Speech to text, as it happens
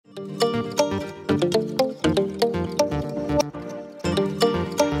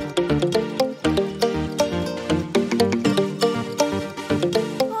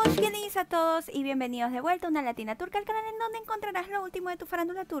bienvenidos de vuelta a Una Latina Turca, el canal en donde encontrarás lo último de tu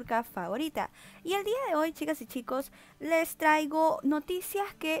farándula turca favorita. Y el día de hoy, chicas y chicos, les traigo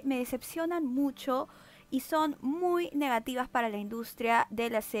noticias que me decepcionan mucho y son muy negativas para la industria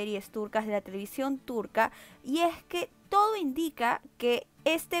de las series turcas, de la televisión turca. Y es que todo indica que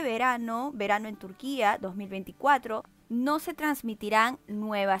este verano en Turquía 2024, no se transmitirán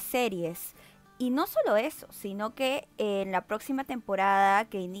nuevas series. Y no solo eso, sino que en la próxima temporada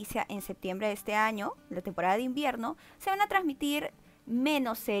que inicia en septiembre de este año, la temporada de invierno, se van a transmitir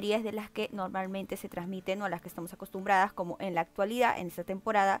menos series de las que normalmente se transmiten o a las que estamos acostumbradas, como en la actualidad, en esta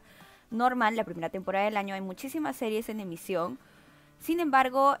temporada normal, la primera temporada del año, hay muchísimas series en emisión. Sin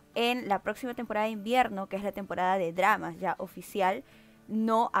embargo, en la próxima temporada de invierno, que es la temporada de dramas ya oficial,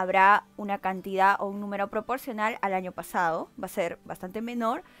 no habrá una cantidad o un número proporcional al año pasado, va a ser bastante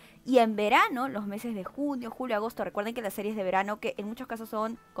menor. Y en verano, los meses de junio, julio, agosto, recuerden que las series de verano, que en muchos casos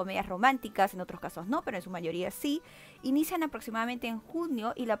son comedias románticas, en otros casos no, pero en su mayoría sí, inician aproximadamente en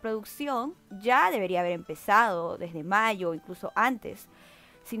junio y la producción ya debería haber empezado desde mayo o incluso antes.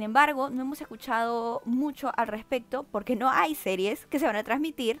 Sin embargo, no hemos escuchado mucho al respecto porque no hay series que se van a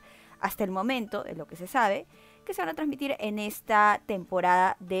transmitir hasta el momento, de lo que se sabe, que se van a transmitir en esta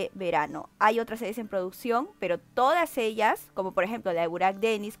temporada de verano. Hay otras series en producción, pero todas ellas, como por ejemplo la de Burak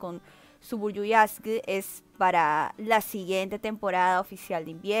Deniz con Suburjuyask, es para la siguiente temporada oficial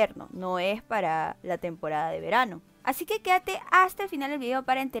de invierno, no es para la temporada de verano. Así que quédate hasta el final del video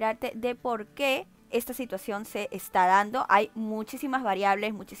para enterarte de por qué esta situación se está dando. Hay muchísimas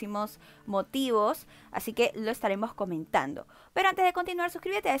variables, muchísimos motivos, así que lo estaremos comentando. Pero antes de continuar,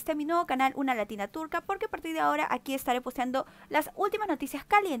 suscríbete a este mi nuevo canal, Una Latina Turca, porque a partir de ahora aquí estaré posteando las últimas noticias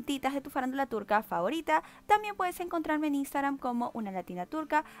calientitas de tu farándula turca favorita. También puedes encontrarme en Instagram como Una Latina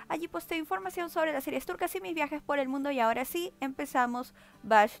Turca. Allí posteo información sobre las series turcas y mis viajes por el mundo. Y ahora sí, empezamos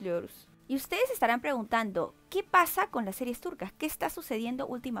Bachelors. Y ustedes estarán preguntando, ¿qué pasa con las series turcas? ¿Qué está sucediendo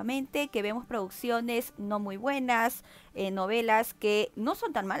últimamente? Que vemos producciones no muy buenas, novelas que no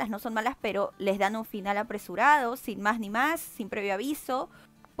son tan malas, no son malas, pero les dan un final apresurado, sin más ni más, sin previo aviso.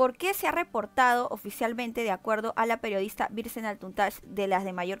 ¿Por qué se ha reportado oficialmente, de acuerdo a la periodista Birsen Altuntaş, de las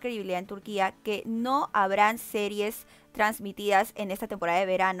de mayor credibilidad en Turquía, que no habrán series transmitidas en esta temporada de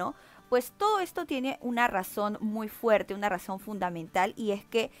verano? Pues todo esto tiene una razón muy fuerte, una razón fundamental, y es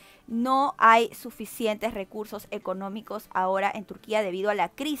que no hay suficientes recursos económicos ahora en Turquía debido a la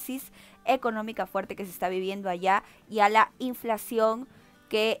crisis económica fuerte que se está viviendo allá y a la inflación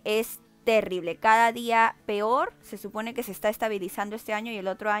que es terrible. Cada día peor, se supone que se está estabilizando este año y el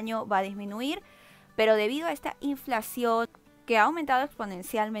otro año va a disminuir, pero debido a esta inflación que ha aumentado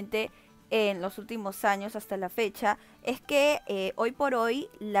exponencialmente en los últimos años hasta la fecha, es que hoy por hoy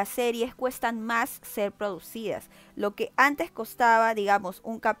las series cuestan más ser producidas. Lo que antes costaba, digamos,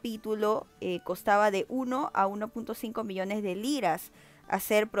 un capítulo costaba de 1 a 1.5 millones de liras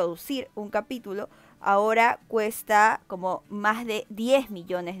hacer producir un capítulo, ahora cuesta como más de 10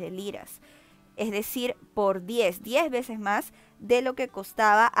 millones de liras. Es decir, por 10 veces más de lo que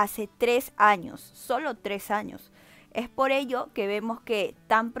costaba hace 3 años, solo 3 años. Es por ello que vemos que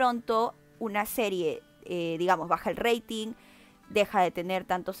tan pronto una serie, digamos, baja el rating, deja de tener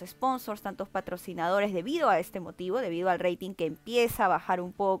tantos sponsors, tantos patrocinadores debido a este motivo, debido al rating que empieza a bajar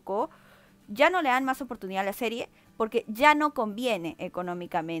un poco, ya no le dan más oportunidad a la serie porque ya no conviene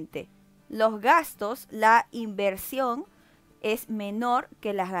económicamente. Los gastos, la inversión es menor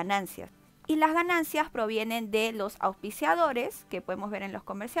que las ganancias. Y las ganancias provienen de los auspiciadores, que podemos ver en los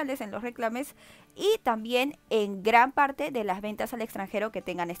comerciales, en los reclames, y también en gran parte de las ventas al extranjero que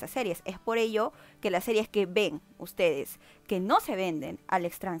tengan estas series. Es por ello que las series que ven ustedes, que no se venden al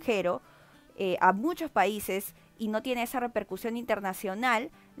extranjero, a muchos países, y no tiene esa repercusión internacional,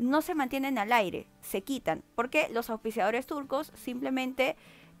 no se mantienen al aire, se quitan, porque los auspiciadores turcos simplemente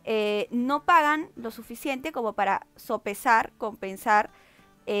no pagan lo suficiente como para sopesar, compensar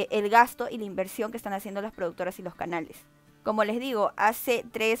el gasto y la inversión que están haciendo las productoras y los canales. Como les digo, hace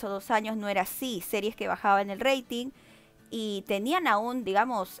 3 o 2 años no era así. Series que bajaban el rating y tenían aún,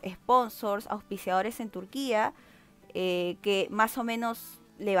 digamos, sponsors, auspiciadores en Turquía, que más o menos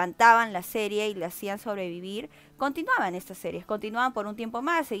levantaban la serie y la hacían sobrevivir. Continuaban estas series, continuaban por un tiempo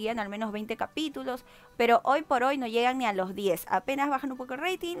más, seguían al menos 20 capítulos, pero hoy por hoy no llegan ni a los 10. Apenas bajan un poco el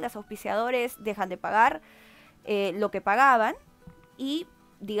rating, los auspiciadores dejan de pagar lo que pagaban y,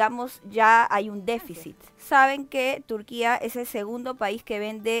 digamos, ya hay un déficit. Saben que Turquía es el segundo país que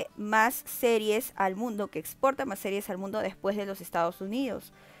vende más series al mundo, que exporta más series al mundo después de los Estados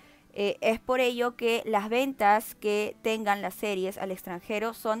Unidos. Es por ello que las ventas que tengan las series al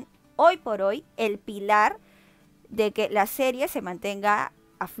extranjero son hoy por hoy el pilar de que la serie se mantenga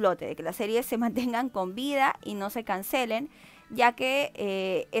a flote, de que las series se mantengan con vida y no se cancelen, ya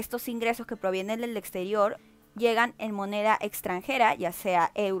que estos ingresos que provienen del exterior llegan en moneda extranjera, ya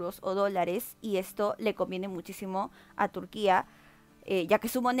sea euros o dólares, y esto le conviene muchísimo a Turquía, ya que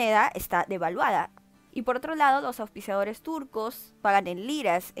su moneda está devaluada. Y por otro lado, los auspiciadores turcos pagan en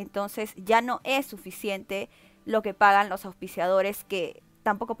liras, entonces ya no es suficiente lo que pagan los auspiciadores, que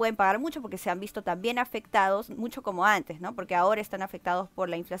tampoco pueden pagar mucho porque se han visto también afectados, mucho como antes, ¿no? Porque ahora están afectados por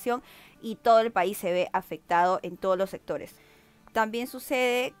la inflación y todo el país se ve afectado en todos los sectores. También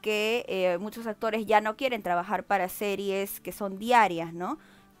sucede que muchos actores ya no quieren trabajar para series que son diarias, ¿no?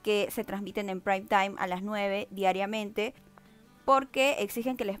 Que se transmiten en prime time a las 9 diariamente, porque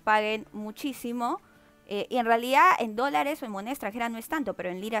exigen que les paguen muchísimo. Y en realidad en dólares o en moneda extranjera no es tanto, pero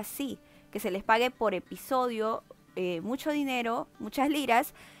en liras sí, que se les pague por episodio mucho dinero, muchas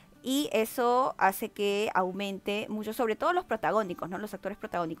liras, y eso hace que aumente mucho, sobre todo los protagónicos, ¿no? Los actores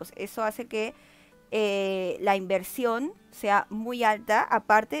protagónicos. Eso hace que la inversión sea muy alta,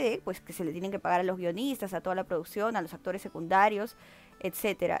 aparte de pues que se le tienen que pagar a los guionistas, a toda la producción, a los actores secundarios,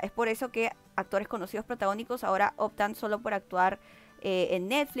 etcétera. Es por eso que actores conocidos protagónicos ahora optan solo por actuar en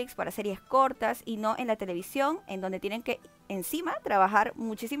Netflix para series cortas y no en la televisión, en donde tienen que encima trabajar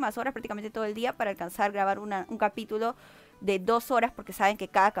muchísimas horas, prácticamente todo el día, para alcanzar a grabar un capítulo de 2 horas, porque saben que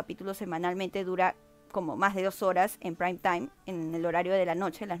cada capítulo semanalmente dura como más de 2 horas en prime time, en el horario de la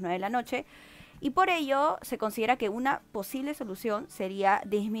noche, las 9 de la noche. Y por ello se considera que una posible solución sería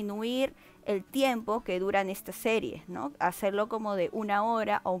disminuir el tiempo que duran estas series, ¿no? Hacerlo como de 1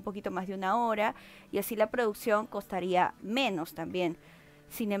 hora o un poquito más de 1 hora, y así la producción costaría menos también.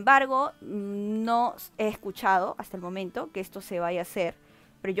 Sin embargo, no he escuchado hasta el momento que esto se vaya a hacer,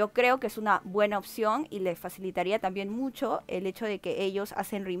 pero yo creo que es una buena opción y les facilitaría también mucho el hecho de que ellos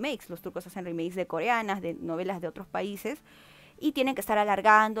hacen remakes, los turcos hacen remakes de coreanas, de novelas de otros países, y tienen que estar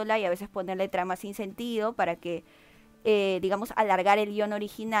alargándola y a veces ponerle tramas sin sentido para que, digamos, alargar el guión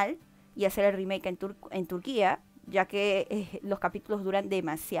original y hacer el remake en Turquía, ya que los capítulos duran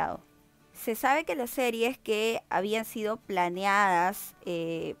demasiado. Se sabe que las series que habían sido planeadas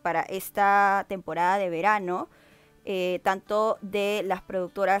para esta temporada de verano, tanto de las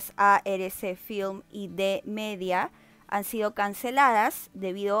productoras ARC Film y de Media, han sido canceladas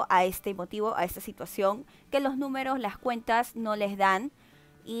debido a este motivo, a esta situación, que los números, las cuentas no les dan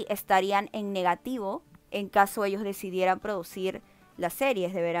y estarían en negativo en caso ellos decidieran producir las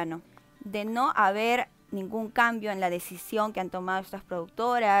series de verano. De no haber ningún cambio en la decisión que han tomado estas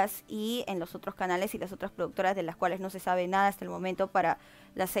productoras y en los otros canales y las otras productoras de las cuales no se sabe nada hasta el momento para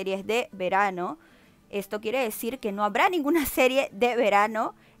las series de verano, esto quiere decir que no habrá ninguna serie de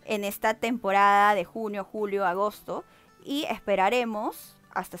verano en esta temporada de junio, julio, agosto, y esperaremos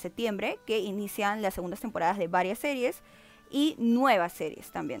hasta septiembre, que inician las segundas temporadas de varias series y nuevas series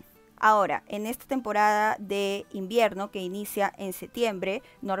también. Ahora, en esta temporada de invierno que inicia en septiembre,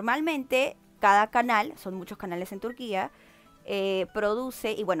 normalmente cada canal, son muchos canales en Turquía,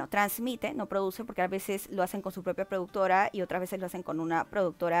 produce y bueno, transmite, no produce porque a veces lo hacen con su propia productora y otras veces lo hacen con una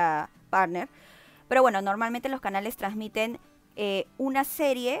productora partner. Pero bueno, normalmente los canales transmiten una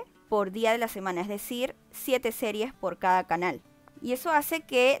serie por día de la semana, es decir, 7 series por cada canal. Y eso hace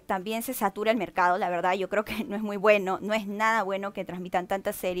que también se sature el mercado, la verdad. Yo creo que no es muy bueno, no es nada bueno que transmitan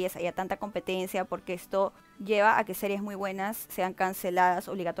tantas series, haya tanta competencia, porque esto lleva a que series muy buenas sean canceladas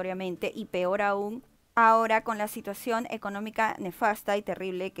obligatoriamente, y peor aún ahora con la situación económica nefasta y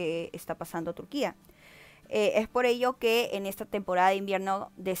terrible que está pasando Turquía. Es por ello que en esta temporada de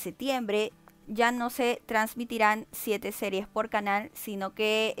invierno de septiembre ya no se transmitirán 7 series por canal, sino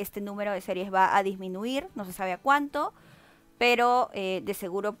que este número de series va a disminuir, no se sabe a cuánto, pero de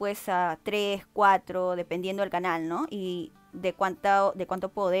seguro pues a 3, 4, dependiendo del canal, ¿no? Y de cuánto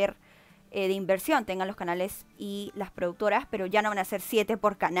poder de inversión tengan los canales y las productoras, pero ya no van a ser 7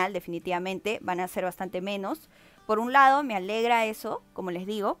 por canal, definitivamente, van a ser bastante menos. Por un lado, me alegra eso, como les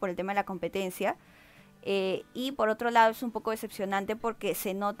digo, por el tema de la competencia, y por otro lado es un poco decepcionante porque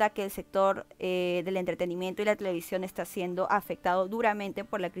se nota que el sector del entretenimiento y la televisión está siendo afectado duramente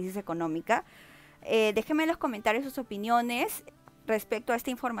por la crisis económica. Déjenme en los comentarios sus opiniones respecto a esta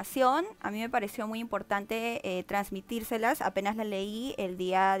información. A mí me pareció muy importante transmitírselas, apenas la leí el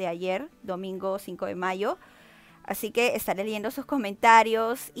día de ayer, domingo 5 de mayo, así que estaré leyendo sus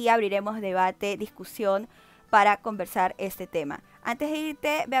comentarios y abriremos debate, discusión para conversar este tema. Antes de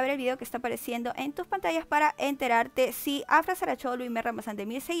irte, ve a ver el video que está apareciendo en tus pantallas para enterarte si Afra Saraçoğlu y Merran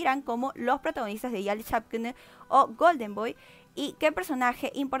Basandemir seguirán como los protagonistas de Yalı Çapkını o Golden Boy, y qué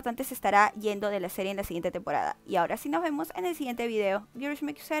personaje importante se estará yendo de la serie en la siguiente temporada. Y ahora sí nos vemos en el siguiente video.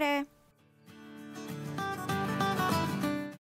 Görüşmek üzere.